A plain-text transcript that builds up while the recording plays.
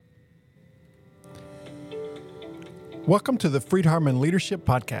Welcome to the Friedharman Leadership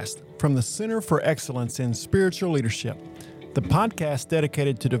Podcast from the Center for Excellence in Spiritual Leadership, the podcast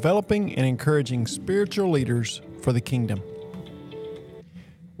dedicated to developing and encouraging spiritual leaders for the kingdom.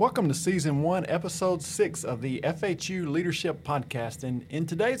 Welcome to Season 1, Episode 6 of the FHU Leadership Podcast. And in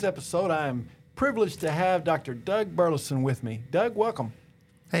today's episode, I am privileged to have Dr. Doug Burleson with me. Doug, welcome.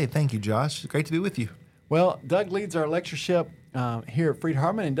 Hey, thank you, Josh. Great to be with you. Well, Doug leads our lectureship here at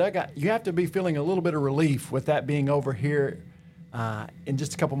Friedharman. And Doug, you have to be feeling a little bit of relief with that being over here in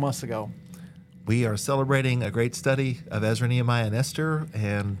just a couple months ago. We are celebrating a great study of Ezra, Nehemiah, and Esther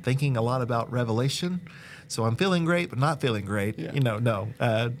and thinking a lot about Revelation. So I'm feeling great, but not feeling great.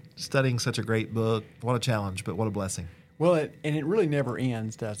 Yeah. Studying such a great book, what a challenge, but what a blessing. Well, it really never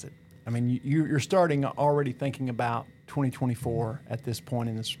ends, does it? I mean, you're starting already thinking about 2024 at this point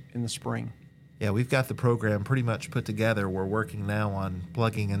in the spring. Yeah, we've got the program pretty much put together. We're working now on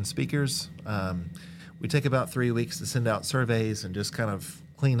plugging in speakers. We take about 3 weeks to send out surveys and just kind of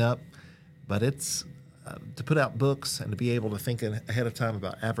clean up. But it's to put out books and to be able to think ahead of time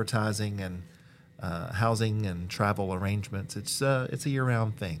about advertising and housing and travel arrangements. It's a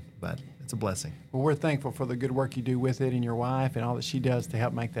year-round thing, but it's a blessing. Well, we're thankful for the good work you do with it and your wife and all that she does to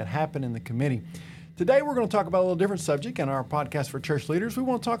help make that happen in the committee. Today, we're going to talk about a little different subject in our podcast for church leaders. We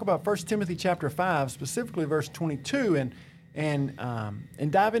want to talk about 1 Timothy chapter 5, specifically verse 22, and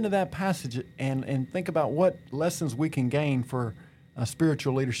dive into that passage and think about what lessons we can gain for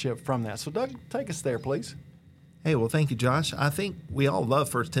spiritual leadership from that. So, Doug, take us there, please. Hey, well, thank you, Josh. I think we all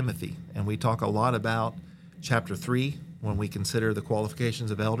love 1 Timothy, and we talk a lot about chapter 3 when we consider the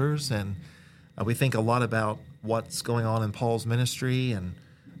qualifications of elders, and we think a lot about what's going on in Paul's ministry and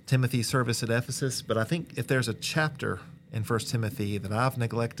Timothy's service at Ephesus. But I think if there's a chapter in 1 Timothy that I've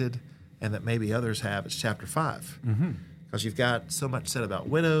neglected and that maybe others have, it's chapter 5. Because you've got so much said about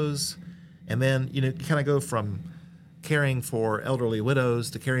widows, and then you kind of go from caring for elderly widows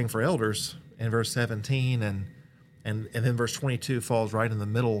to caring for elders in verse 17, and then verse 22 falls right in the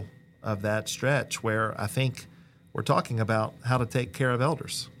middle of that stretch where I think we're talking about how to take care of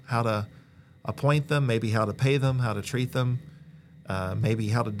elders, how to appoint them, maybe how to pay them, how to treat them, maybe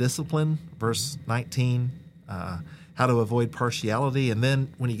how to discipline, verse 19, how to avoid partiality. And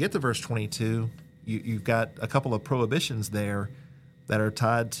then when you get to verse 22, you've got a couple of prohibitions there that are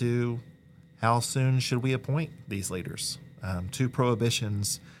tied to how soon should we appoint these leaders. 2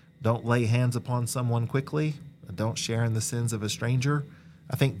 prohibitions: don't lay hands upon someone quickly, don't share in the sins of a stranger.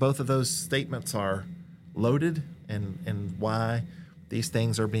 I think both of those statements are loaded and why these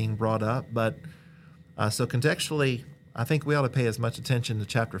things are being brought up. But so contextually, I think we ought to pay as much attention to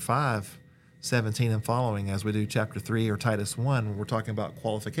chapter 5, 17 and following as we do chapter 3 or Titus 1 when we're talking about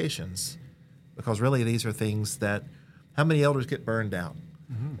qualifications. Because really these are things that, how many elders get burned out?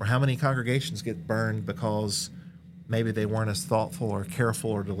 Or how many congregations get burned because maybe they weren't as thoughtful or careful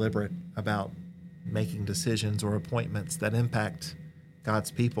or deliberate about making decisions or appointments that impact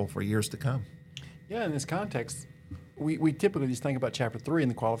God's people for years to come. Yeah, in this context, we typically just think about chapter 3 and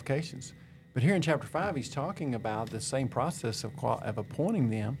the qualifications. But here in chapter 5, he's talking about the same process of appointing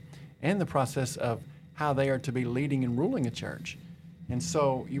them and the process of how they are to be leading and ruling a church. And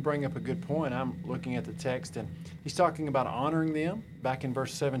so you bring up a good point. I'm looking at the text, and he's talking about honoring them back in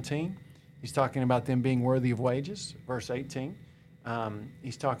verse 17. He's talking about them being worthy of wages, verse 18.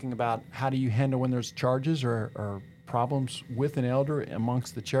 He's talking about how do you handle when there's charges or problems with an elder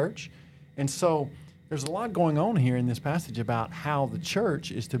amongst the church. And so there's a lot going on here in this passage about how the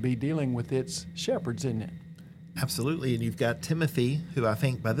church is to be dealing with its shepherds, isn't it? Absolutely. And you've got Timothy, who I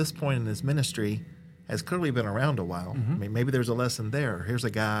think by this point in his ministry has clearly been around a while. I mean, maybe there's a lesson there. Here's a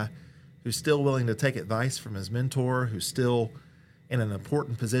guy who's still willing to take advice from his mentor, who's still in an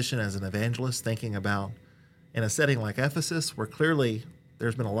important position as an evangelist, thinking about in a setting like Ephesus, where clearly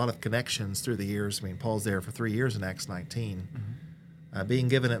there's been a lot of connections through the years. I mean, Paul's there for 3 years in Acts 19, being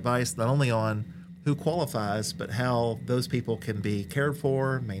given advice not only on who qualifies, but how those people can be cared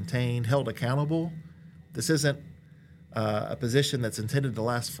for, maintained, held accountable. This isn't a position that's intended to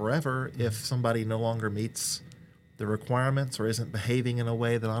last forever if somebody no longer meets the requirements or isn't behaving in a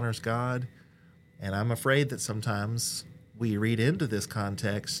way that honors God. And I'm afraid that sometimes we read into this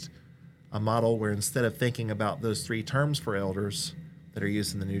context a model where instead of thinking about those 3 terms for elders that are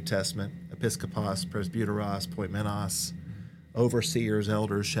used in the New Testament, episkopos, presbyteros, poimenos, overseers,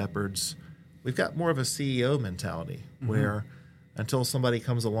 elders, shepherds, we've got more of a CEO mentality where until somebody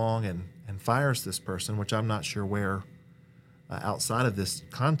comes along and fires this person, which I'm not sure where outside of this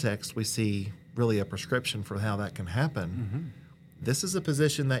context we see really a prescription for how that can happen. This is a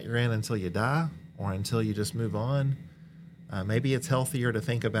position that you're in until you die or until you just move on. Maybe it's healthier to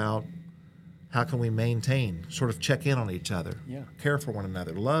think about How can we maintain, sort of check in on each other, Yeah. care for one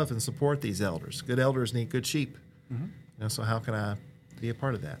another, love and support these elders? Good elders need good sheep. So how can I be a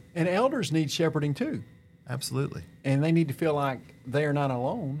part of that? And elders need shepherding too. Absolutely. And they need to feel like they are not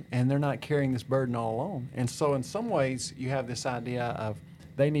alone and they're not carrying this burden all alone. And so in some ways, you have this idea of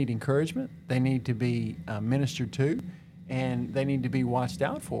they need encouragement, they need to be ministered to, and they need to be watched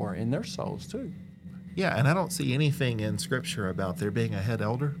out for in their souls too. Yeah, and I don't see anything in Scripture about there being a head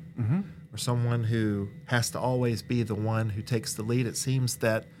elder or someone who has to always be the one who takes the lead. It seems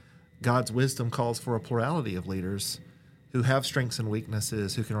that God's wisdom calls for a plurality of leaders who have strengths and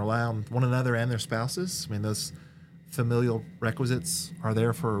weaknesses, who can rely on one another and their spouses. I mean, those familial requisites are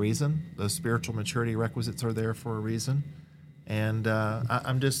there for a reason. Those spiritual maturity requisites are there for a reason. And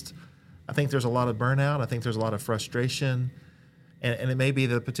I think there's a lot of burnout. I think there's a lot of frustration. And it may be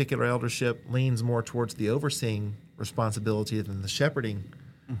the particular eldership leans more towards the overseeing responsibility than the shepherding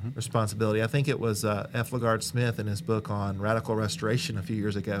responsibility. I think it was F. LaGard Smith in his book on radical restoration a few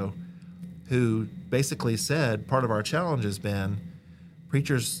years ago, who basically said part of our challenge has been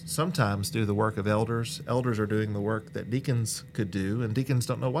preachers sometimes do the work of elders. Elders are doing the work that deacons could do, and deacons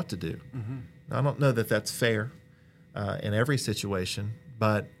don't know what to do. Now, I don't know that that's fair in every situation,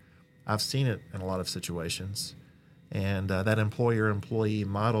 but I've seen it in a lot of situations. And that employer-employee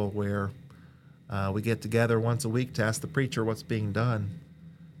model where we get together once a week to ask the preacher what's being done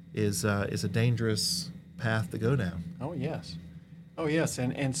is a dangerous path to go down. Oh, yes. Oh, yes.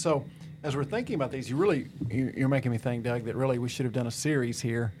 And so as we're thinking about these, you're making me think, Doug, that really we should have done a series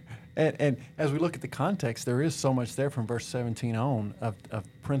here. And as we look at the context, there is so much there from verse 17 on of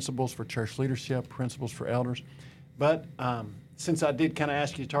principles for church leadership, principles for elders. But since I did kind of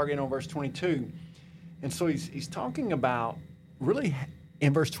ask you to target on verse 22, and so he's talking about really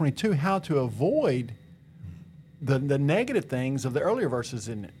in verse 22 how to avoid the negative things of the earlier verses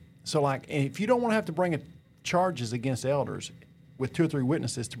in it. So like if you don't want to have to bring charges against elders with 2 or 3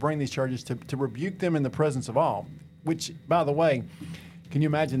 witnesses, to bring these charges to rebuke them in the presence of all, which, by the way, can you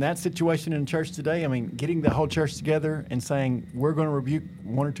imagine that situation in church today? I mean, getting the whole church together and saying, we're going to rebuke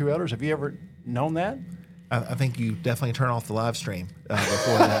 1 or 2 elders. Have you ever known that? I think you definitely turn off the live stream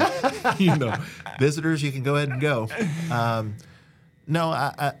before that. Visitors, you can go ahead and go. I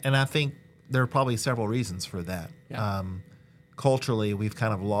think there are probably several reasons for that. Yeah. Culturally, we've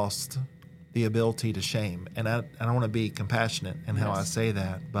kind of lost the ability to shame, and I want to be compassionate in how I say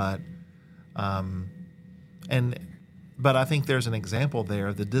that, but I think there's an example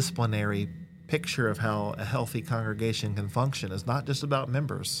there. The disciplinary picture of how a healthy congregation can function is not just about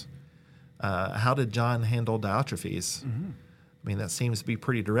members. How did John handle Diotrephes? I mean, that seems to be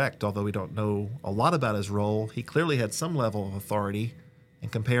pretty direct, although we don't know a lot about his role. He clearly had some level of authority,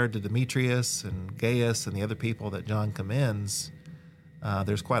 and compared to Demetrius and Gaius and the other people that John commends,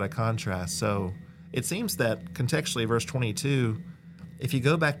 there's quite a contrast. So it seems that contextually, verse 22, if you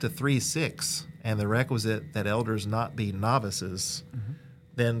go back to 3:6 and the requisite that elders not be novices,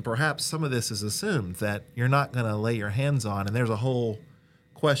 then perhaps some of this is assumed that you're not going to lay your hands on, and there's a whole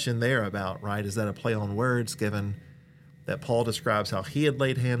question there about, right, is that a play on words given that Paul describes how he had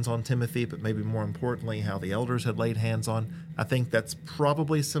laid hands on Timothy, but maybe more importantly, how the elders had laid hands on? I think that's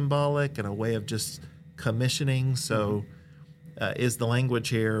probably symbolic and a way of just commissioning. So is the language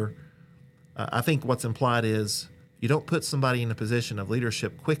here, I think what's implied is you don't put somebody in a position of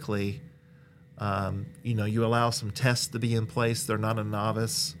leadership quickly. You allow some tests to be in place. They're not a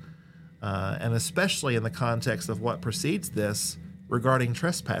novice. And especially in the context of what precedes this regarding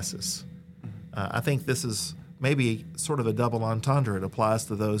trespasses. I think this is maybe sort of a double entendre. It applies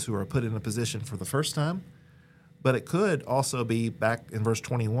to those who are put in a position for the first time, but it could also be back in verse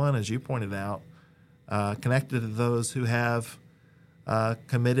 21, as you pointed out, connected to those who have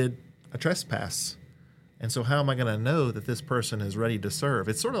committed a trespass. And so how am I going to know that this person is ready to serve?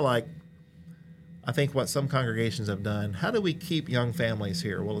 It's sort of like, I think what some congregations have done, how do we keep young families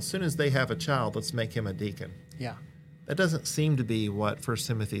here? Well, as soon as they have a child, let's make him a deacon. Yeah. That doesn't seem to be what 1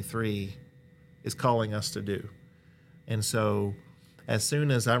 Timothy 3 is calling us to do. And so as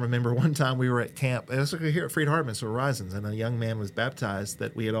soon as I remember one time we were at camp, it was here at Freed Hartman's Horizons, and a young man was baptized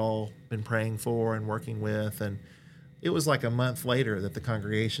that we had all been praying for and working with. And it was like a month later that the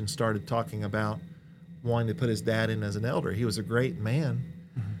congregation started talking about wanting to put his dad in as an elder. He was a great man,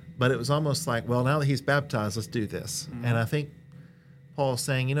 but it was almost like, well, now that he's baptized, let's do this. And I think Paul's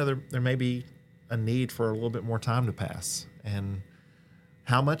saying, there may be a need for a little bit more time to pass. And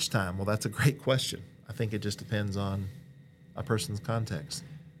how much time? Well, that's a great question. I think it just depends on a person's context.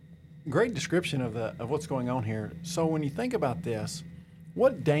 Great description of what's going on here. So when you think about this,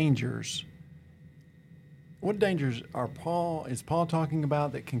 what dangers What dangers is Paul talking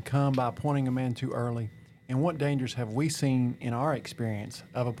about that can come by appointing a man too early? And what dangers have we seen in our experience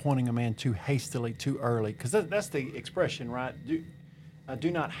of appointing a man too hastily, too early? Because that's the expression, right?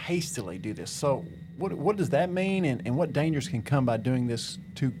 Do not hastily do this. So what does that mean, and what dangers can come by doing this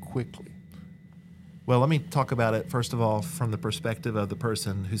too quickly? Well, let me talk about it, first of all, from the perspective of the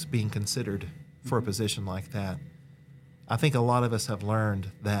person who's being considered for a position like that. I think a lot of us have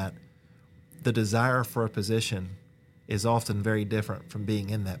learned that the desire for a position is often very different from being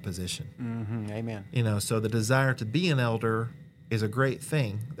in that position. Mm-hmm. Amen. You know, so the desire to be an elder is a great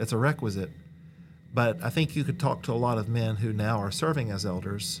thing. That's a requisite. But I think you could talk to a lot of men who now are serving as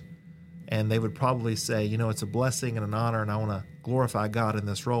elders, and they would probably say, you know, it's a blessing and an honor, and I want to glorify God in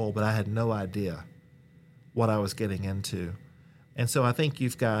this role, but I had no idea what I was getting into. And so I think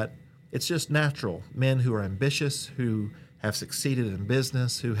it's just natural. Men who are ambitious, who have succeeded in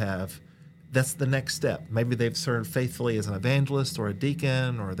business, that's the next step. Maybe they've served faithfully as an evangelist or a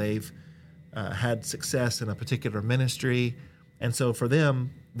deacon, or they've had success in a particular ministry. And so for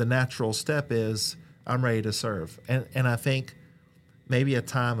them, the natural step is, I'm ready to serve. And I think maybe a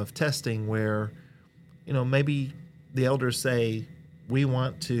time of testing where, you know, maybe the elders say, we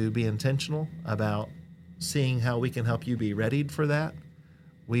want to be intentional about seeing how we can help you be readied for that.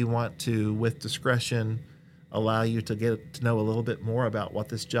 We want to, with discretion, allow you to get to know a little bit more about what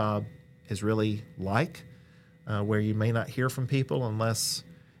this job is really like, where you may not hear from people unless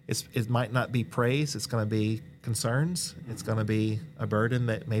it might not be praise. It's going to be concerns. It's going to be a burden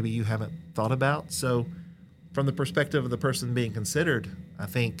that maybe you haven't thought about. So from the perspective of the person being considered, I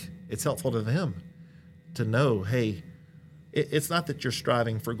think it's helpful to them to know, hey, it's not that you're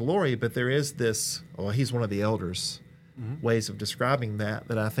striving for glory, but there is this, he's one of the elders, ways of describing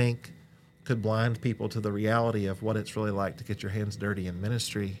that I think could blind people to the reality of what it's really like to get your hands dirty in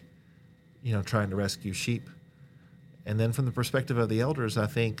ministry, you know, trying to rescue sheep. And then from the perspective of the elders, I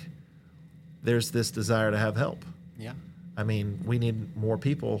think there's this desire to have help. Yeah. I mean, we need more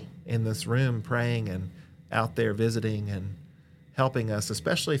people in this room praying and out there visiting and helping us,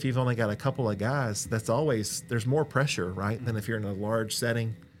 especially if you've only got a couple of guys. There's more pressure, right, than if you're in a large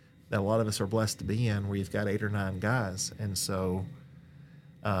setting that a lot of us are blessed to be in, where you've got 8 or 9 guys. And so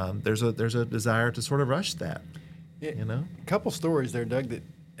there's a desire to sort of rush that, you know? A couple stories there, Doug, that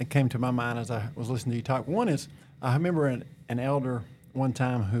came to my mind as I was listening to you talk. One is, I remember an elder one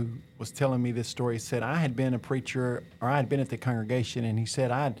time who was telling me this story. He said, I had been a preacher, or I had been at the congregation, and he said,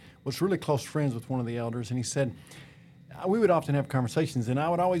 I was really close friends with one of the elders, and he said, we would often have conversations, and I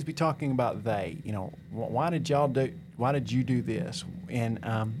would always be talking about they. You know, why did you do this? And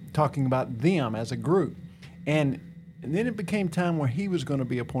talking about them as a group. And then it became time where he was going to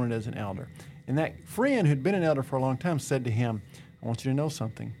be appointed as an elder. And that friend who'd been an elder for a long time said to him, I want you to know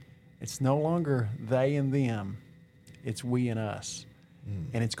something. It's no longer they and them. It's we and us.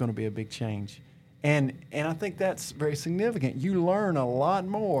 And it's going to be a big change. And I think that's very significant. You learn a lot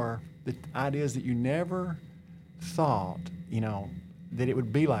more, the ideas that you never thought, you know, that it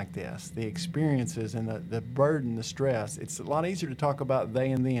would be like this, the experiences and the burden, the stress. It's a lot easier to talk about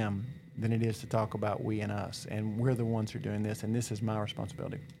they and them than it is to talk about we and us. And we're the ones who are doing this, and this is my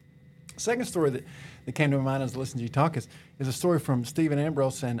responsibility. Second story that came to my mind as I listened to you talk is a story from Stephen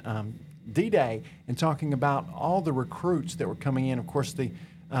Ambrose and D-Day, and talking about all the recruits that were coming in. Of course, the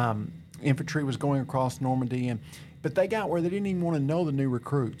infantry was going across Normandy, but they got where they didn't even want to know the new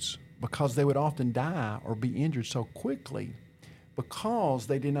recruits, because they would often die or be injured so quickly because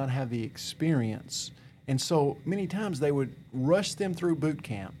they did not have the experience. And so many times they would rush them through boot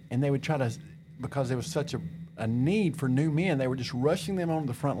camp, and they would try to, because there was such a need for new men, they were just rushing them onto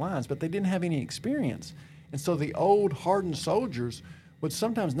the front lines, but they didn't have any experience. And so the old hardened soldiers would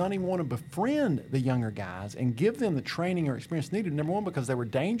sometimes not even want to befriend the younger guys and give them the training or experience needed. Number one, because they were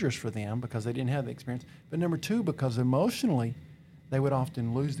dangerous for them, because they didn't have the experience. But number two, because emotionally, they would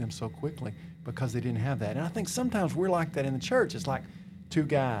often lose them so quickly because they didn't have that. And I think sometimes we're like that in the church. It's like 2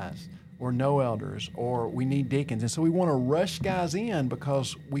 guys or no elders, or we need deacons. And so we want to rush guys in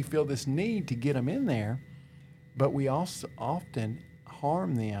because we feel this need to get them in there, but we also often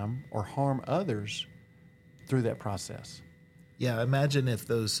harm them or harm others through that process. Yeah, imagine if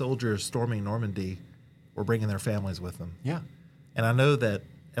those soldiers storming Normandy were bringing their families with them. Yeah. And I know that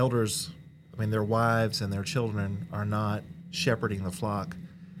elders, their wives and their children are not shepherding the flock,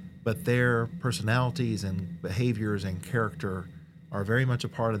 but their personalities and behaviors and character are very much a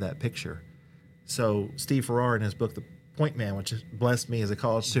part of that picture. So Steve Farrar, in his book, The Point Man, which blessed me as a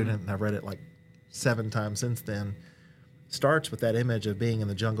college student, and I've read it like 7 times since then, starts with that image of being in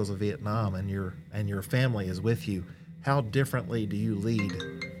the jungles of Vietnam and your family is with you. How differently do you lead,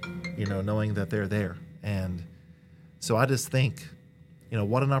 knowing that they're there? And so I just think,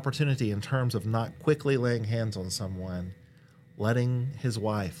 what an opportunity in terms of not quickly laying hands on someone, letting his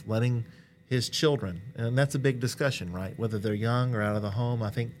wife, letting his children, and that's a big discussion, right? Whether they're young or out of the home, I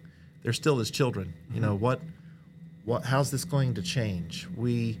think they're still his children. How's this going to change?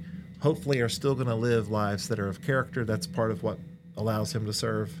 We hopefully are still going to live lives that are of character. That's part of what allows him to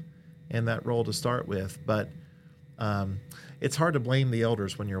serve in that role to start with. But it's hard to blame the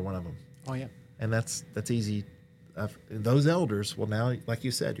elders when you're one of them. Oh, yeah. And that's easy. Those elders, well, now, like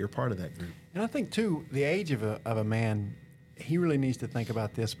you said, you're part of that group. And I think, too, the age of a man, he really needs to think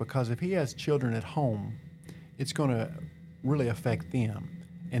about this, because if he has children at home, it's going to really affect them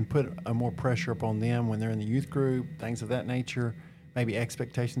and put more pressure upon them when they're in the youth group, things of that nature, maybe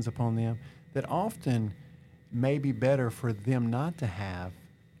expectations upon them that often may be better for them not to have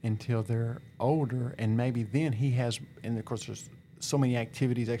until they're older. And maybe then he has, and of course there's so many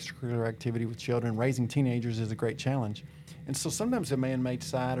activities, extracurricular activity with children. Raising teenagers is a great challenge. And so sometimes a man may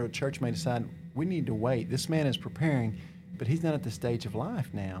decide, or a church may decide, we need to wait. This man is preparing, but he's not at the stage of life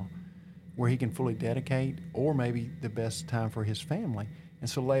now where he can fully dedicate, or maybe the best time for his family. And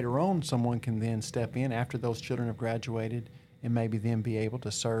so later on, someone can then step in after those children have graduated and maybe then be able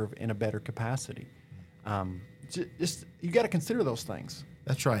to serve in a better capacity. You got to consider those things.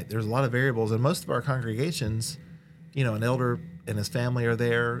 That's right. There's a lot of variables. And most of our congregations, an elder and his family are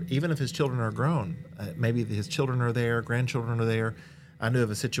there, even if his children are grown. Maybe his children are there, grandchildren are there. I knew of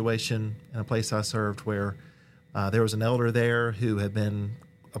a situation in a place I served where there was an elder there who had been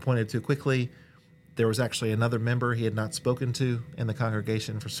appointed too quickly. There was actually another member he had not spoken to in the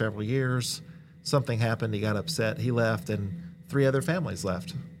congregation for several years. Something happened, he got upset, he left, and 3 other families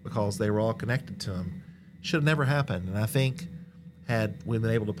left because they were all connected to him. Should have never happened. And I think had we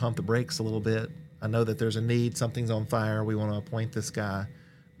been able to pump the brakes a little bit, I know that there's a need, something's on fire, we want to appoint this guy.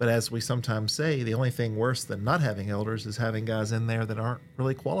 But as we sometimes say, the only thing worse than not having elders is having guys in there that aren't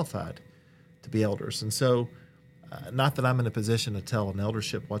really qualified to be elders. And so, not that I'm in a position to tell an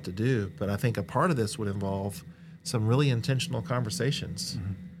eldership what to do, but I think a part of this would involve some really intentional conversations,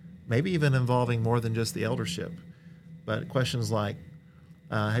 maybe even involving more than just the eldership. But questions like,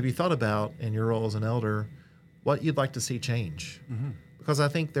 have you thought about, in your role as an elder, what you'd like to see change? Because I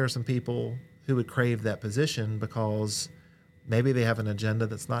think there are some people who would crave that position because maybe they have an agenda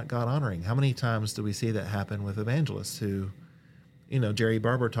that's not God-honoring. How many times do we see that happen with evangelists who, Jerry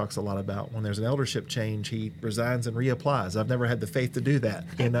Barber talks a lot about when there's an eldership change, he resigns and reapplies. I've never had the faith to do that,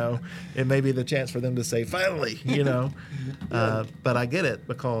 It may be the chance for them to say, finally, But I get it,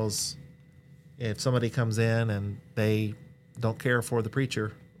 because if somebody comes in and they don't care for the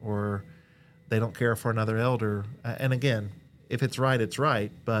preacher, or they don't care for another elder, and again, if it's right, it's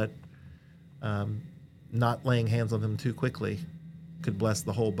right, but not laying hands on them too quickly could bless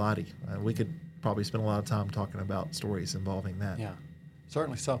the whole body. We could probably spend a lot of time talking about stories involving that. Yeah,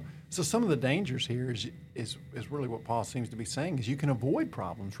 certainly. So some of the dangers here is really what Paul seems to be saying, is you can avoid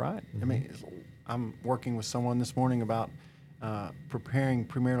problems, right? I mean, I'm working with someone this morning about preparing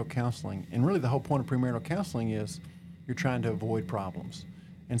premarital counseling, and really the whole point of premarital counseling is you're trying to avoid problems.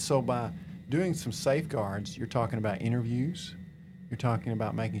 And so by doing some safeguards, you're talking about interviews, you're talking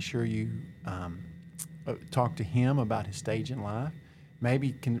about making sure you talk to him about his stage in life,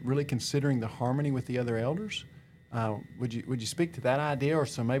 maybe really considering the harmony with the other elders. Would you speak to that idea, or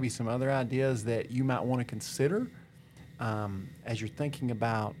maybe some other ideas that you might want to consider as you're thinking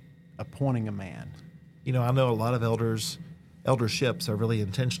about appointing a man? I know a lot of elderships are really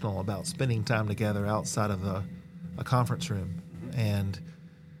intentional about spending time together outside of a conference room, and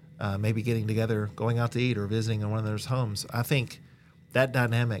maybe getting together, going out to eat, or visiting in one of their homes. I think that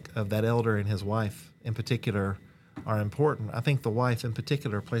dynamic of that elder and his wife in particular are important. I think the wife in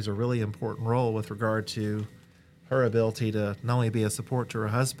particular plays a really important role with regard to her ability to not only be a support to her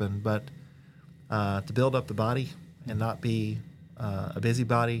husband, but to build up the body and not be a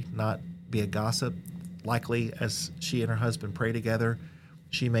busybody, not be a gossip. Likely, as she and her husband pray together,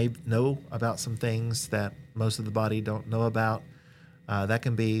 she may know about some things that most of the body don't know about. That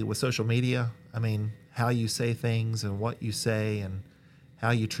can be with social media. I mean, how you say things and what you say and how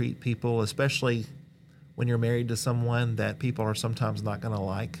you treat people, especially when you're married to someone that people are sometimes not going to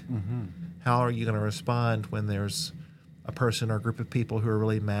like. How are you going to respond when there's a person or a group of people who are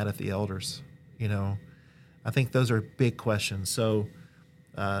really mad at the elders? I think those are big questions. So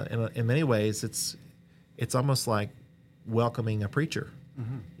in many ways, it's almost like welcoming a preacher.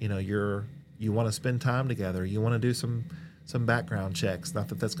 You want to spend time together. You want to do some background checks. Not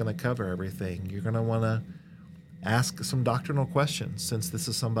that that's going to cover everything. You're going to want to ask some doctrinal questions, since this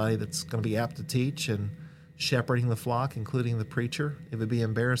is somebody that's going to be apt to teach and shepherding the flock, including the preacher. It would be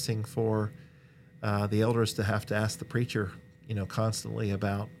embarrassing for the elders to have to ask the preacher, constantly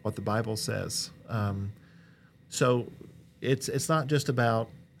about what the Bible says. So it's not just about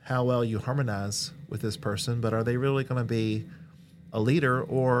how well you harmonize with this person, but are they really going to be a leader,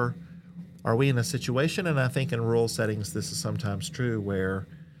 or are we in a situation, and I think in rural settings this is sometimes true, where,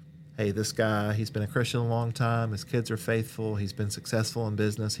 hey, this guy, he's been a Christian a long time, his kids are faithful, he's been successful in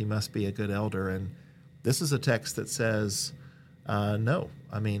business, he must be a good elder. And this is a text that says, no.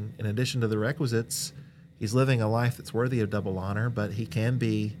 I mean, in addition to the requisites, he's living a life that's worthy of double honor, but he can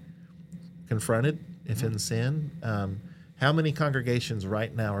be confronted if in sin. How many congregations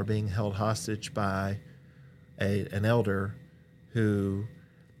right now are being held hostage by an elder who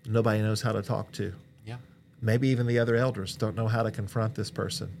nobody knows how to talk to? Yeah. Maybe even the other elders don't know how to confront this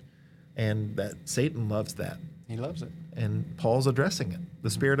person. And that Satan loves that. He loves it. And Paul's addressing it.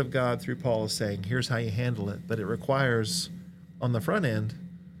 The Spirit of God through Paul is saying, here's how you handle it. But it requires, on the front end,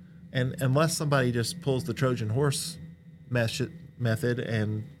 and unless somebody just pulls the Trojan horse method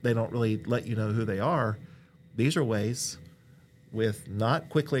and they don't really let you know who they are, these are ways with not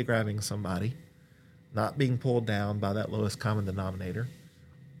quickly grabbing somebody, not being pulled down by that lowest common denominator.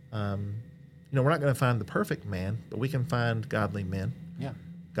 We're not going to find the perfect man, but we can find godly men. Yeah.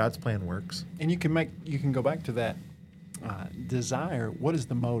 God's plan works. And you can go back to that desire. What is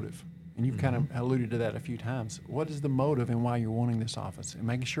the motive? And you've kind of alluded to that a few times. What is the motive and why you're wanting this office? And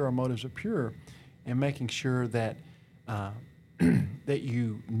making sure our motives are pure, and making sure that that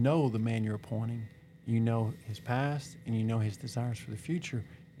you know the man you're appointing, you know his past, and you know his desires for the future,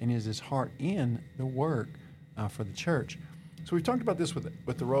 and is his heart in the work for the church. So we've talked about this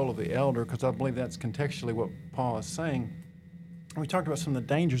with the role of the elder, because I believe that's contextually what Paul is saying. We talked about some of the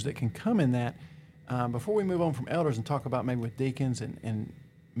dangers that can come in that. Before we move on from elders and talk about maybe with deacons and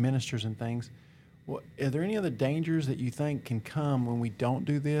ministers and things, are there any other dangers that you think can come when we don't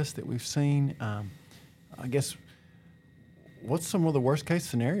do this that we've seen? I guess, what's some of the worst case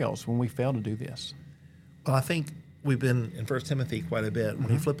scenarios when we fail to do this? Well, I think we've been in 1 Timothy quite a bit.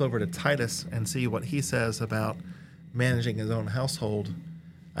 When you flip over to Titus and see what he says about managing his own household,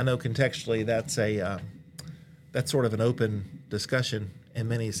 I know contextually that's sort of an open discussion in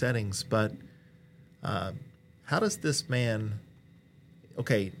many settings, but how does this man,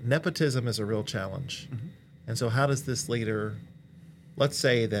 nepotism is a real challenge. And so how does this leader, let's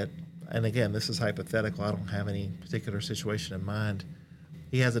say that, and again, this is hypothetical, I don't have any particular situation in mind,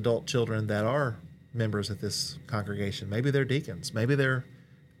 he has adult children that are members of this congregation. Maybe they're deacons, maybe they're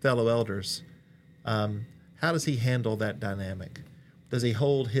fellow elders. How does he handle that dynamic? Does he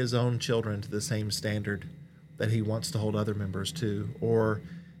hold his own children to the same standard that he wants to hold other members to? Or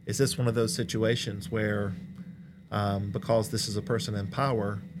is this one of those situations where, because this is a person in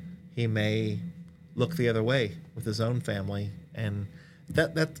power, he may look the other way with his own family? And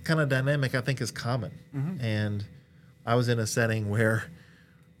that kind of dynamic, I think, is common. And I was in a setting where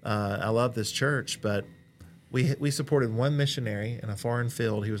I love this church, but we supported one missionary in a foreign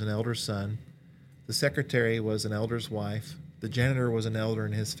field. He was an elder's son. The secretary was an elder's wife. The janitor was an elder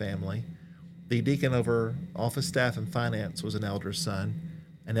in his family. The deacon over office staff and finance was an elder's son.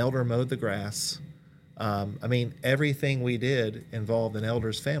 An elder mowed the grass. Everything we did involved an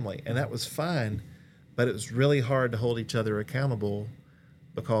elder's family, and that was fine, but it was really hard to hold each other accountable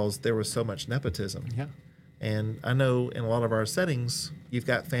because there was so much nepotism. Yeah. And I know in a lot of our settings, you've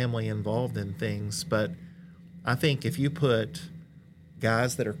got family involved in things, but I think if you put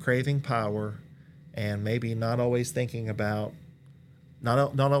guys that are craving power and maybe not always thinking about,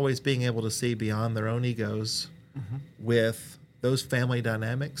 not always being able to see beyond their own egos with those family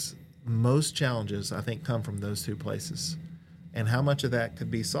dynamics, most challenges, I think, come from those two places. And how much of that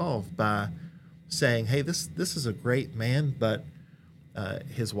could be solved by saying, hey, this is a great man, but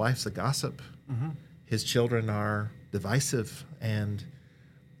his wife's a gossip. His children are divisive, and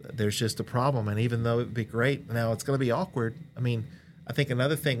there's just a problem. And even though it would be great, now it's going to be awkward. I think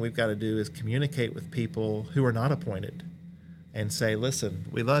another thing we've got to do is communicate with people who are not appointed and say, listen,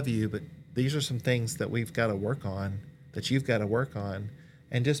 we love you, but these are some things that we've got to work on, that you've got to work on,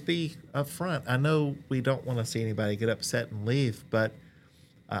 and just be upfront. I know we don't want to see anybody get upset and leave, but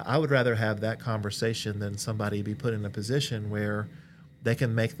I would rather have that conversation than somebody be put in a position where they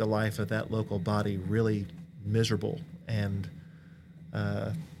can make the life of that local body really miserable and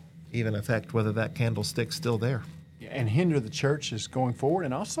even affect whether that candlestick's still there. And hinder the churches going forward,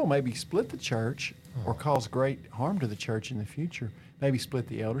 and also maybe split the church or cause great harm to the church in the future. Maybe split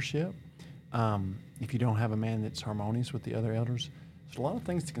the eldership if you don't have a man that's harmonious with the other elders. There's a lot of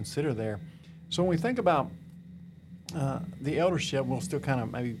things to consider there. So when we think about the eldership, we'll still kind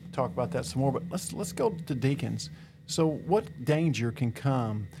of maybe talk about that some more, but let's go to deacons. So what danger can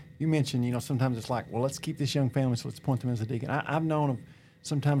come? You mentioned, sometimes it's like, well, let's keep this young family, so let's appoint them as a deacon. I've known of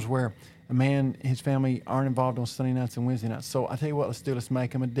sometimes where a man, his family aren't involved on Sunday nights and Wednesday nights. So I tell you what, let's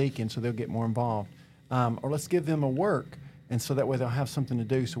make them a deacon so they'll get more involved. Or let's give them a work, and so that way they'll have something to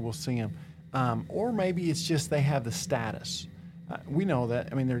do, so we'll see them. Or maybe it's just they have the status. We know that.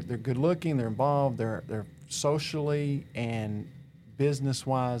 I mean, they're good looking, they're involved, they're socially and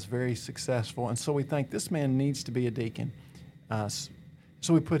business-wise very successful, and so we think this man needs to be a deacon.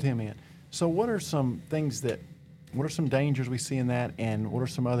 So we put him in. So what are some dangers we see in that, and what are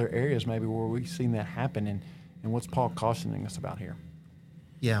some other areas maybe where we've seen that happen, and what's Paul cautioning us about here?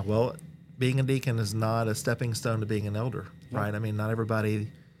 Yeah, well, being a deacon is not a stepping stone to being an elder, right? I mean, not everybody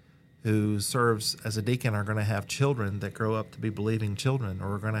who serves as a deacon are going to have children that grow up to be believing children,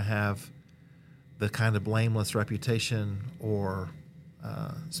 or are going to have the kind of blameless reputation or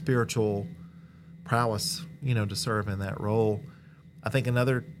spiritual prowess, to serve in that role. I think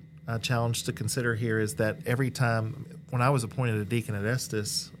another challenge to consider here is that every time, when I was appointed a deacon at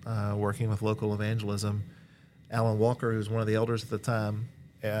Estes, working with local evangelism, Alan Walker, who's one of the elders at the time,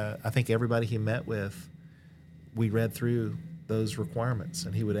 I think everybody he met with, we read through those requirements,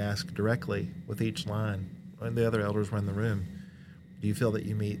 and he would ask directly with each line, when the other elders were in the room, do you feel that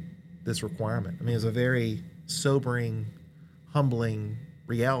you meet this requirement? I mean, it's a very sobering, humbling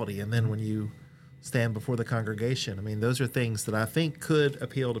reality. And then when you stand before the congregation, I mean, those are things that I think could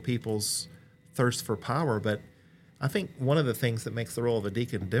appeal to people's thirst for power. But I think one of the things that makes the role of a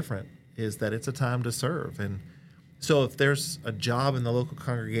deacon different is that it's a time to serve. And so if there's a job in the local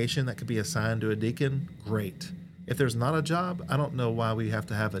congregation that could be assigned to a deacon, great. If there's not a job, I don't know why we have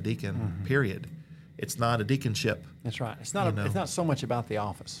to have a deacon, period. It's not a deaconship. That's right. It's not so much about the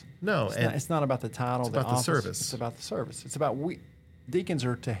office. No. It's not about the title, it's the about office. the service. It's about the service. It's about deacons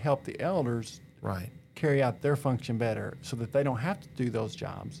are to help the elders right. carry out their function better so that they don't have to do those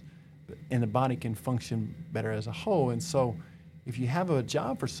jobs, and the body can function better as a whole. And so if you have a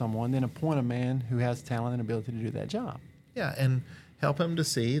job for someone, then appoint a man who has talent and ability to do that job. Yeah, and help him to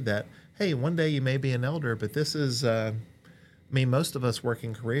see that, hey, one day you may be an elder, but this is, most of us work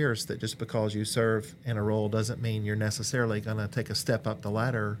in careers that just because you serve in a role doesn't mean you're necessarily going to take a step up the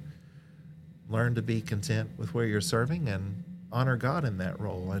ladder. Learn to be content with where you're serving and honor God in that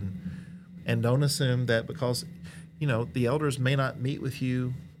role. And don't assume that because, the elders may not meet with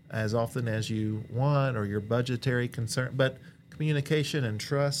you as often as you want or your budgetary concern, but communication and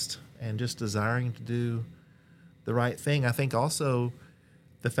trust and just desiring to do the right thing. I think also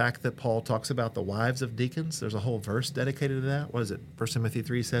the fact that Paul talks about the wives of deacons, there's a whole verse dedicated to that. What is it? 1 Timothy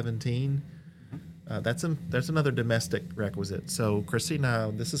 3:17. That's another domestic requisite. So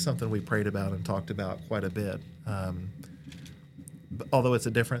Christina, this is something we prayed about and talked about quite a bit. Although it's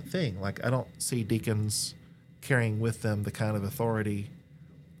a different thing. Like, I don't see deacons carrying with them the kind of authority.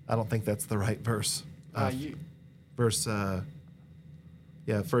 I don't think that's the right verse. Verse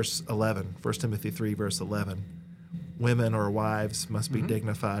 11, 1 Timothy 3, verse 11. Women or wives must be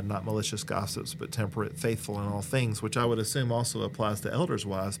dignified, not malicious gossips, but temperate, faithful in all things, which I would assume also applies to elders'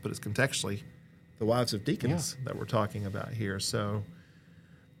 wives, but it's contextually the wives of deacons that we're talking about here. So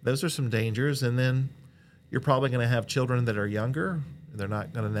those are some dangers. And then you're probably going to have children that are younger. They're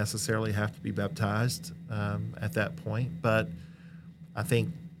not going to necessarily have to be baptized at that point. But I think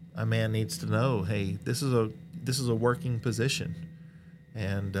a man needs to know, hey, this is a working position.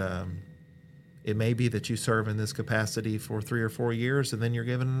 And it may be that you serve in this capacity for 3 or 4 years, and then you're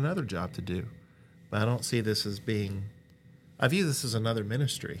given another job to do. But I don't see this as I view this as another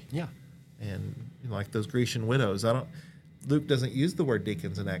ministry. Yeah. And like those Grecian widows, Luke doesn't use the word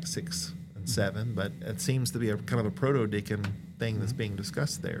deacons in Acts 6 and 7, but it seems to be a kind of a proto-deacon thing that's being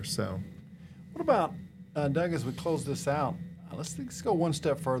discussed there. So, what about, Doug, as we close this out, let's go one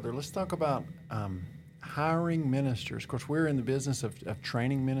step further. Let's talk about hiring ministers. Of course, we're in the business of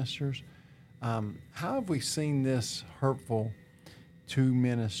training ministers. How have we seen this hurtful to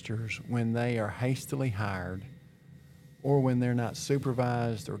ministers when they are hastily hired or when they're not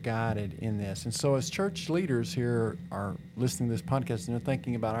supervised or guided in this? And so as church leaders here are listening to this podcast and they're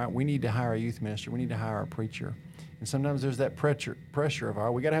thinking about, all right, we need to hire a youth minister, we need to hire a preacher. And sometimes there's that pressure of, all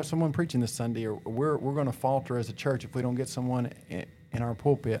right, we got to have someone preaching this Sunday, or we're going to falter as a church if we don't get someone in our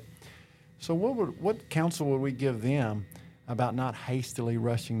pulpit. So what counsel would we give them about not hastily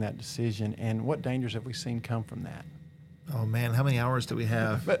rushing that decision, and what dangers have we seen come from that? Oh man, how many hours do we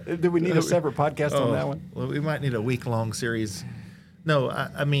have? But do we need a separate podcast on that one? Well, we might need a week-long series. No,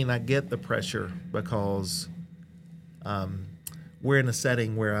 I get the pressure because we're in a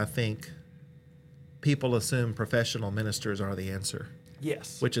setting where I think people assume professional ministers are the answer.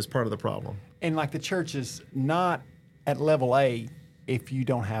 Yes. Which is part of the problem. And like the church is not at level A if you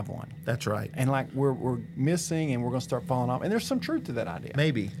don't have one. That's right. And like we're missing and we're going to start falling off. And there's some truth to that idea.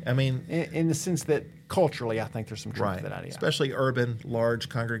 Maybe. I mean, in the sense that culturally, I think there's some truth to that idea. Especially urban, large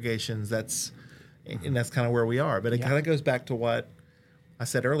congregations. And that's kind of where we are. But it kind of goes back to what I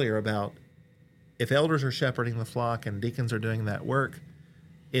said earlier about if elders are shepherding the flock and deacons are doing that work,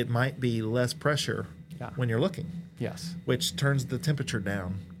 it might be less pressure when you're looking. Yes. Which turns the temperature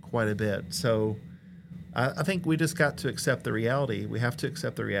down quite a bit. So I think we just got to accept the reality. We have to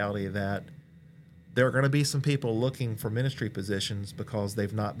accept the reality that there are going to be some people looking for ministry positions because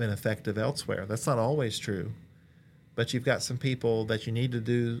they've not been effective elsewhere. That's not always true. But you've got some people that you need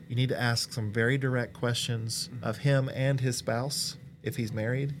to ask some very direct questions of him and his spouse if he's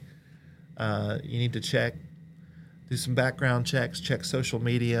married. You need to do some background checks, check social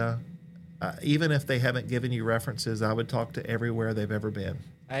media. Even if they haven't given you references, I would talk to everywhere they've ever been.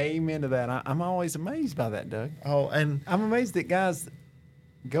 Amen to that. I'm always amazed by that, Doug. Oh, and I'm amazed that guys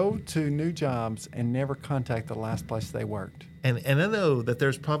go to new jobs and never contact the last place they worked. And I know that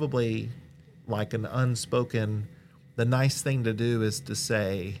there's probably like an unspoken, the nice thing to do is to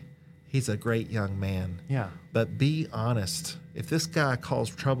say, he's a great young man. Yeah. But be honest. If this guy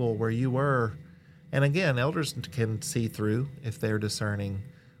caused trouble where you were, and again, elders can see through if they're discerning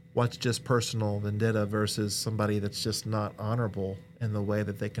what's just personal vendetta versus somebody that's just not honorable in the way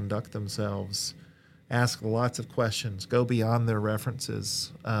that they conduct themselves. Ask lots of questions. Go beyond their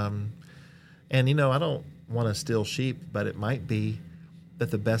references. And, I don't want to steal sheep, but it might be that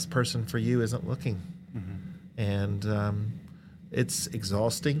the best person for you isn't looking. Mm-hmm. And it's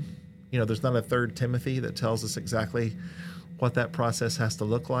exhausting. There's not a 3 Timothy that tells us exactly what that process has to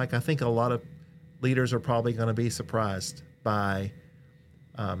look like. I think a lot of leaders are probably going to be surprised by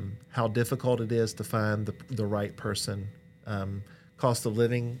how difficult it is to find the right person. Cost of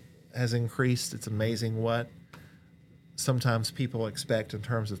living has increased. It's amazing what sometimes people expect in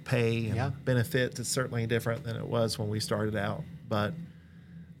terms of pay and benefits. It's certainly different than it was when we started out. But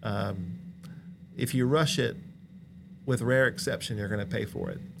if you rush it, with rare exception, you're going to pay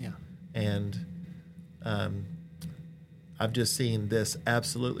for it. Yeah. And I've just seen this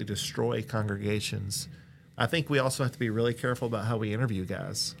absolutely destroy congregations. I think we also have to be really careful about how we interview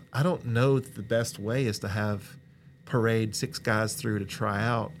guys. I don't know that the best way is to parade 6 guys through to try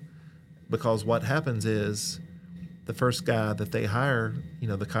out, because what happens is the first guy that they hire,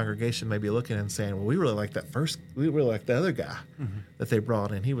 the congregation may be looking and saying, well, we really like the other guy that they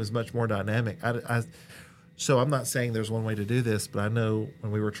brought in. He was much more dynamic. So I'm not saying there's one way to do this, but I know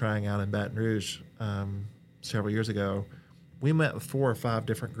when we were trying out in Baton Rouge several years ago, we met with 4 or 5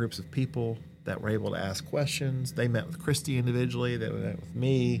 different groups of people that were able to ask questions. They met with Christy individually. They met with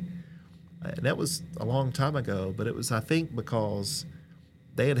me. And that was a long time ago, but it was, I think, because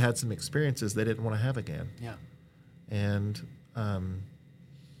they had some experiences they didn't want to have again. Yeah. And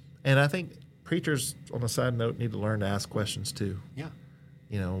I think preachers, on a side note, need to learn to ask questions too. Yeah.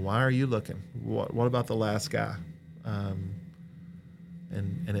 Why are you looking? What about the last guy? And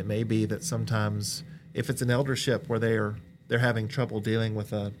it may be that sometimes if it's an eldership where they're having trouble dealing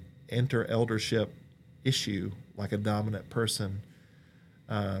with a inter-eldership issue, like a dominant person,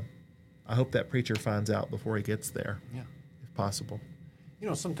 I hope that preacher finds out before he gets there, if possible.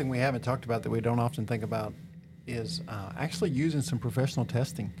 Something we haven't talked about that we don't often think about is actually using some professional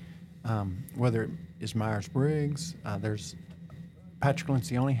testing, whether it is Myers-Briggs. There's Patrick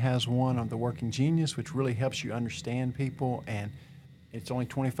Lencioni has one on the Working Genius, which really helps you understand people, and it's only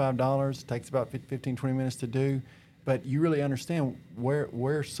 $25. It takes about 15, 20 minutes to do, but you really understand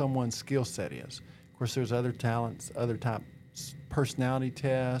where someone's skill set is. Of course, there's other talents, other type personality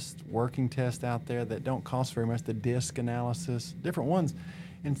tests, working tests out there that don't cost very much, the DISC analysis, different ones.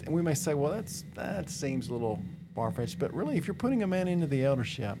 And we may say, well, that seems a little far-fetched, but really if you're putting a man into the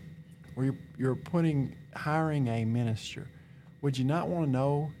eldership or you're hiring a minister, would you not want to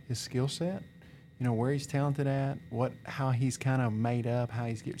know his skill set? Where he's talented at, how he's kind of made up, how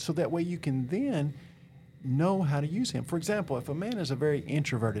he's so that way you can then know how to use him. For example, if a man is a very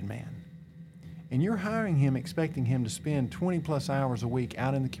introverted man and you're hiring him expecting him to spend 20 plus hours a week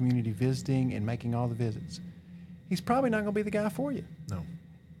out in the community visiting and making all the visits, he's probably not going to be the guy for you. No.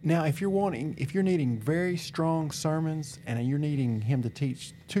 Now, if you're needing very strong sermons and you're needing him to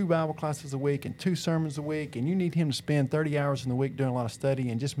teach 2 Bible classes a week and 2 sermons a week, and you need him to spend 30 hours in the week doing a lot of study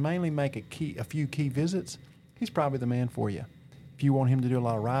and just mainly make a few key visits, he's probably the man for you. If you want him to do a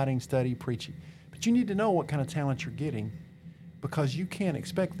lot of writing, study, preaching. But you need to know what kind of talent you're getting, because you can't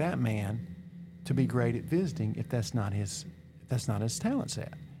expect that man to be great at visiting if that's not his talent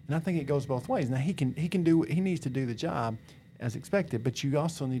set. And I think it goes both ways. Now he needs to do the job as expected, but you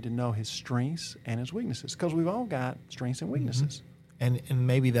also need to know his strengths and his weaknesses, because we've all got strengths and weaknesses. And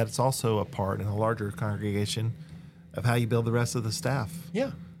maybe that's also a part in a larger congregation of how you build the rest of the staff.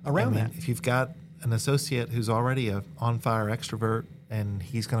 Yeah, around that. If you've got an associate who's already a on-fire extrovert and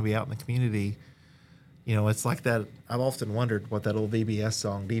he's going to be out in the community, it's like that. I've often wondered what that old VBS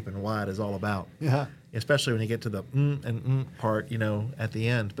song, Deep and Wide, is all about. Yeah. Especially when you get to the part, at the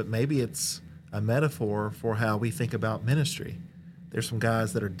end. But maybe it's a metaphor for how we think about ministry. There's some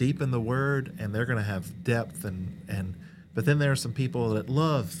guys that are deep in the Word, and they're going to have depth, but then there are some people that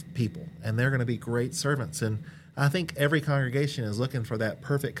love people, and they're going to be great servants. And I think every congregation is looking for that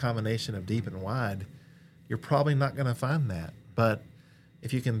perfect combination of deep and wide. You're probably not going to find that. But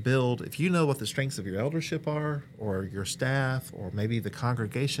if you know what the strengths of your eldership are, or your staff, or maybe the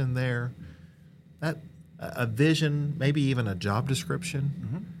congregation there, that a vision, maybe even a job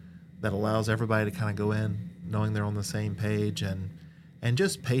description that allows everybody to kind of go in knowing they're on the same page, and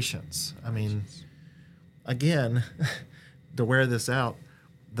just patience. Again, to wear this out,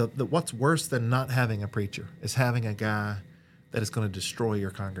 the what's worse than not having a preacher is having a guy that is going to destroy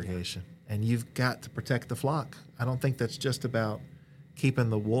your congregation. And you've got to protect the flock. I don't think that's just about keeping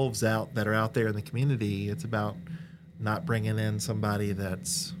the wolves out that are out there in the community. It's about not bringing in somebody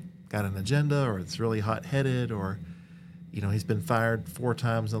that's got an agenda, or it's really hot-headed, or he's been fired 4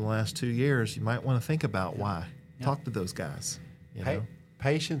 times in the last 2 years. You might want to think about why. Yeah. Talk to those guys.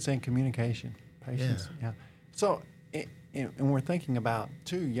 Patience and communication. Patience. Yeah. So, and we're thinking about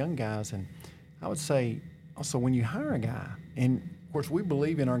 2 young guys, and I would say also when you hire a guy, and of course we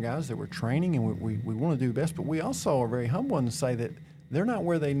believe in our guys that we're training, and we want to do best, but we also are very humble and say that they're not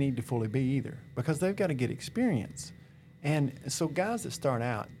where they need to fully be either, because they've got to get experience. And so guys that start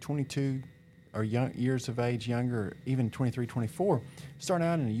out 22 or years of age younger, or even 23, 24, start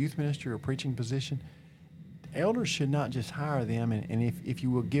out in a youth ministry or preaching position, elders should not just hire them, and if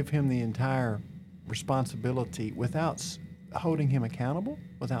you will give him the entire responsibility without holding him accountable,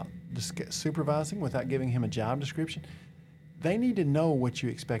 without supervising, without giving him a job description, they need to know what you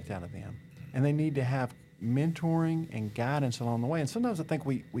expect out of them, and they need to have mentoring and guidance along the way. And sometimes I think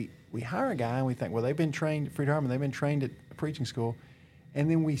we hire a guy and we think, well, they've been trained at Free Harmon, they've been trained at a preaching school, and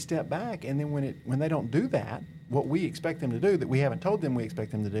then we step back, and then when they don't do that, what we expect them to do, that we haven't told them we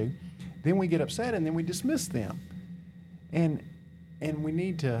expect them to do, then we get upset and then we dismiss them. And we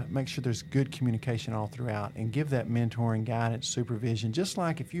need to make sure there's good communication all throughout, and give that mentoring, guidance, supervision. Just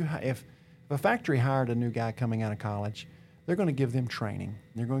like if a factory hired a new guy coming out of college, they're going to give them training.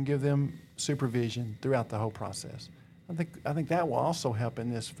 They're going to give them supervision throughout the whole process. I think that will also help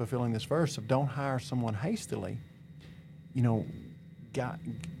in this fulfilling this verse of don't hire someone hastily.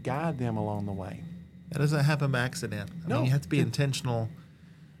 Guide them along the way. That doesn't happen by accident. I mean, you have to be intentional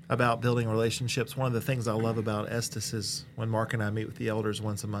about building relationships. One of the things I love about Estes is when Mark and I meet with the elders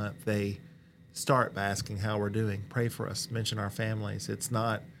once a month, they start by asking how we're doing. Pray for us. Mention our families. It's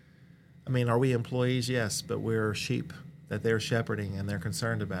not, are we employees? Yes, but we're sheep that they're shepherding and they're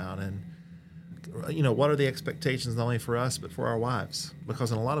concerned about. And, what are the expectations not only for us, but for our wives?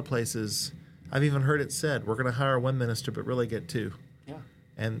 Because in a lot of places, I've even heard it said, we're going to hire 1 minister, but really get 2. Yeah.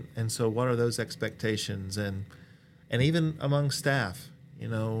 And so what are those expectations? And even among staff,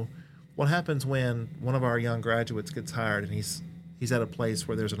 what happens when one of our young graduates gets hired and he's at a place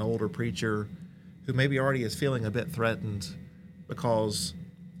where there's an older preacher who maybe already is feeling a bit threatened because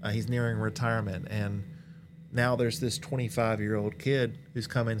he's nearing retirement, and now there's this 25-year-old kid who's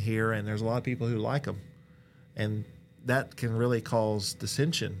come in here, and there's a lot of people who like him, and that can really cause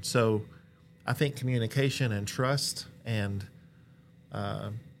dissension. So I think communication and trust and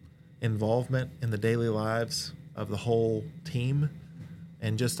involvement in the daily lives of the whole team,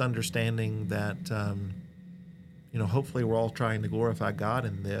 and just understanding that, hopefully we're all trying to glorify God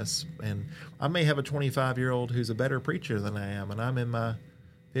in this. And I may have a 25-year-old who's a better preacher than I am, and I'm in my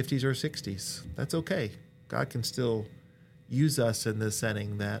 50s or 60s. That's okay. God can still use us in this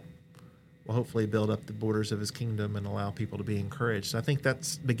setting that will hopefully build up the borders of his kingdom and allow people to be encouraged. I think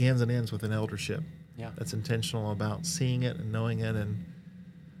that begins and ends with an eldership. Yeah. That's intentional about seeing it and knowing it. And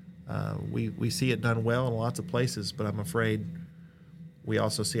we see it done well in lots of places, but I'm afraid we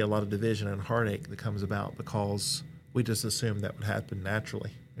also see a lot of division and heartache that comes about because we just assume that would happen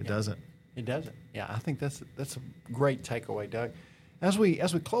naturally. It doesn't. It doesn't. Yeah, I think that's a great takeaway, Doug. As we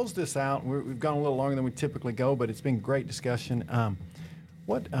close this out, we've gone a little longer than we typically go, but it's been great discussion.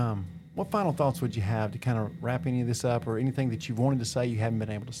 What final thoughts would you have to kind of wrap any of this up, or anything that you've wanted to say you haven't been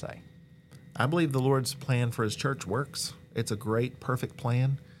able to say? I believe the Lord's plan for his church works. It's a great, perfect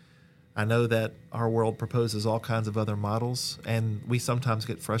plan. I know that our world proposes all kinds of other models, and we sometimes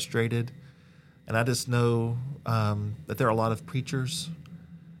get frustrated And I just know that there are a lot of preachers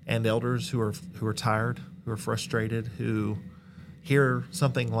and elders who are tired, who are frustrated, who hear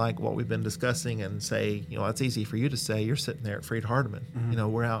something like what we've been discussing and say, it's easy for you to say. You're sitting there at Freed-Hardeman.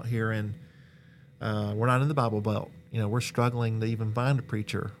 Mm-hmm. We're out here and we're not in the Bible Belt. We're struggling to even find a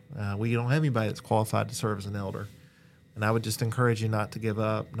preacher. We don't have anybody that's qualified to serve as an elder. And I would just encourage you not to give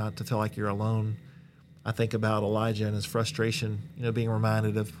up, not to feel like you're alone. I think about Elijah and his frustration, being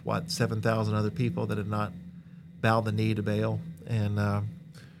reminded of 7,000 other people that had not bowed the knee to Baal. And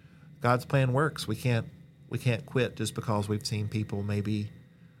God's plan works. We can't quit just because we've seen people maybe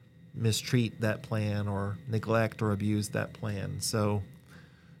mistreat that plan or neglect or abuse that plan. So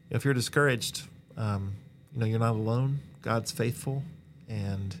if you're discouraged, you're not alone. God's faithful.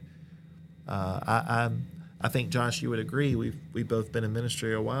 And I think, Josh, you would agree, we've both been in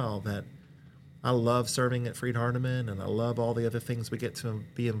ministry a while, that I love serving at Freed-Hardeman, and I love all the other things we get to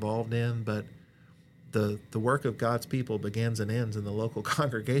be involved in, but the work of God's people begins and ends in the local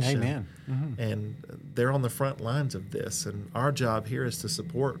congregation. Amen. Mm-hmm. And they're on the front lines of this, and our job here is to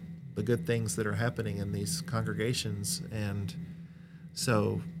support the good things that are happening in these congregations. And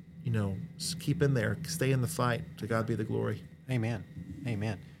so, just keep in there, stay in the fight. To God be the glory. Amen.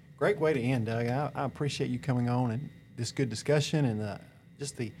 Amen. Great way to end, Doug. I appreciate you coming on and this good discussion and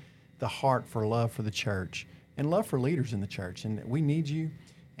just the heart for love for the church and love for leaders in the church. And we need you,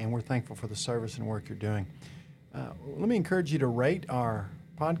 and we're thankful for the service and work you're doing. Let me encourage you to rate our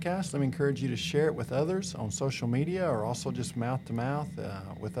podcast. Let me encourage you to share it with others on social media or also just mouth to mouth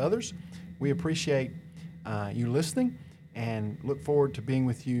with others. We appreciate you listening and look forward to being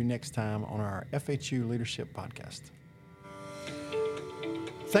with you next time on our FHU Leadership Podcast.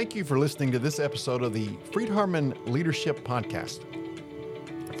 Thank you for listening to this episode of the Freed-Hardeman Leadership Podcast.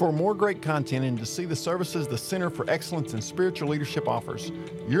 For more great content and to see the services the Center for Excellence in Spiritual Leadership offers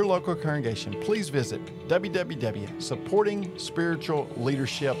your local congregation, please visit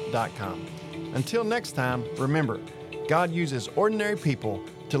www.supportingspiritualleadership.com. Until next time, remember, God uses ordinary people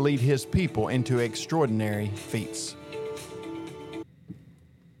to lead His people into extraordinary feats.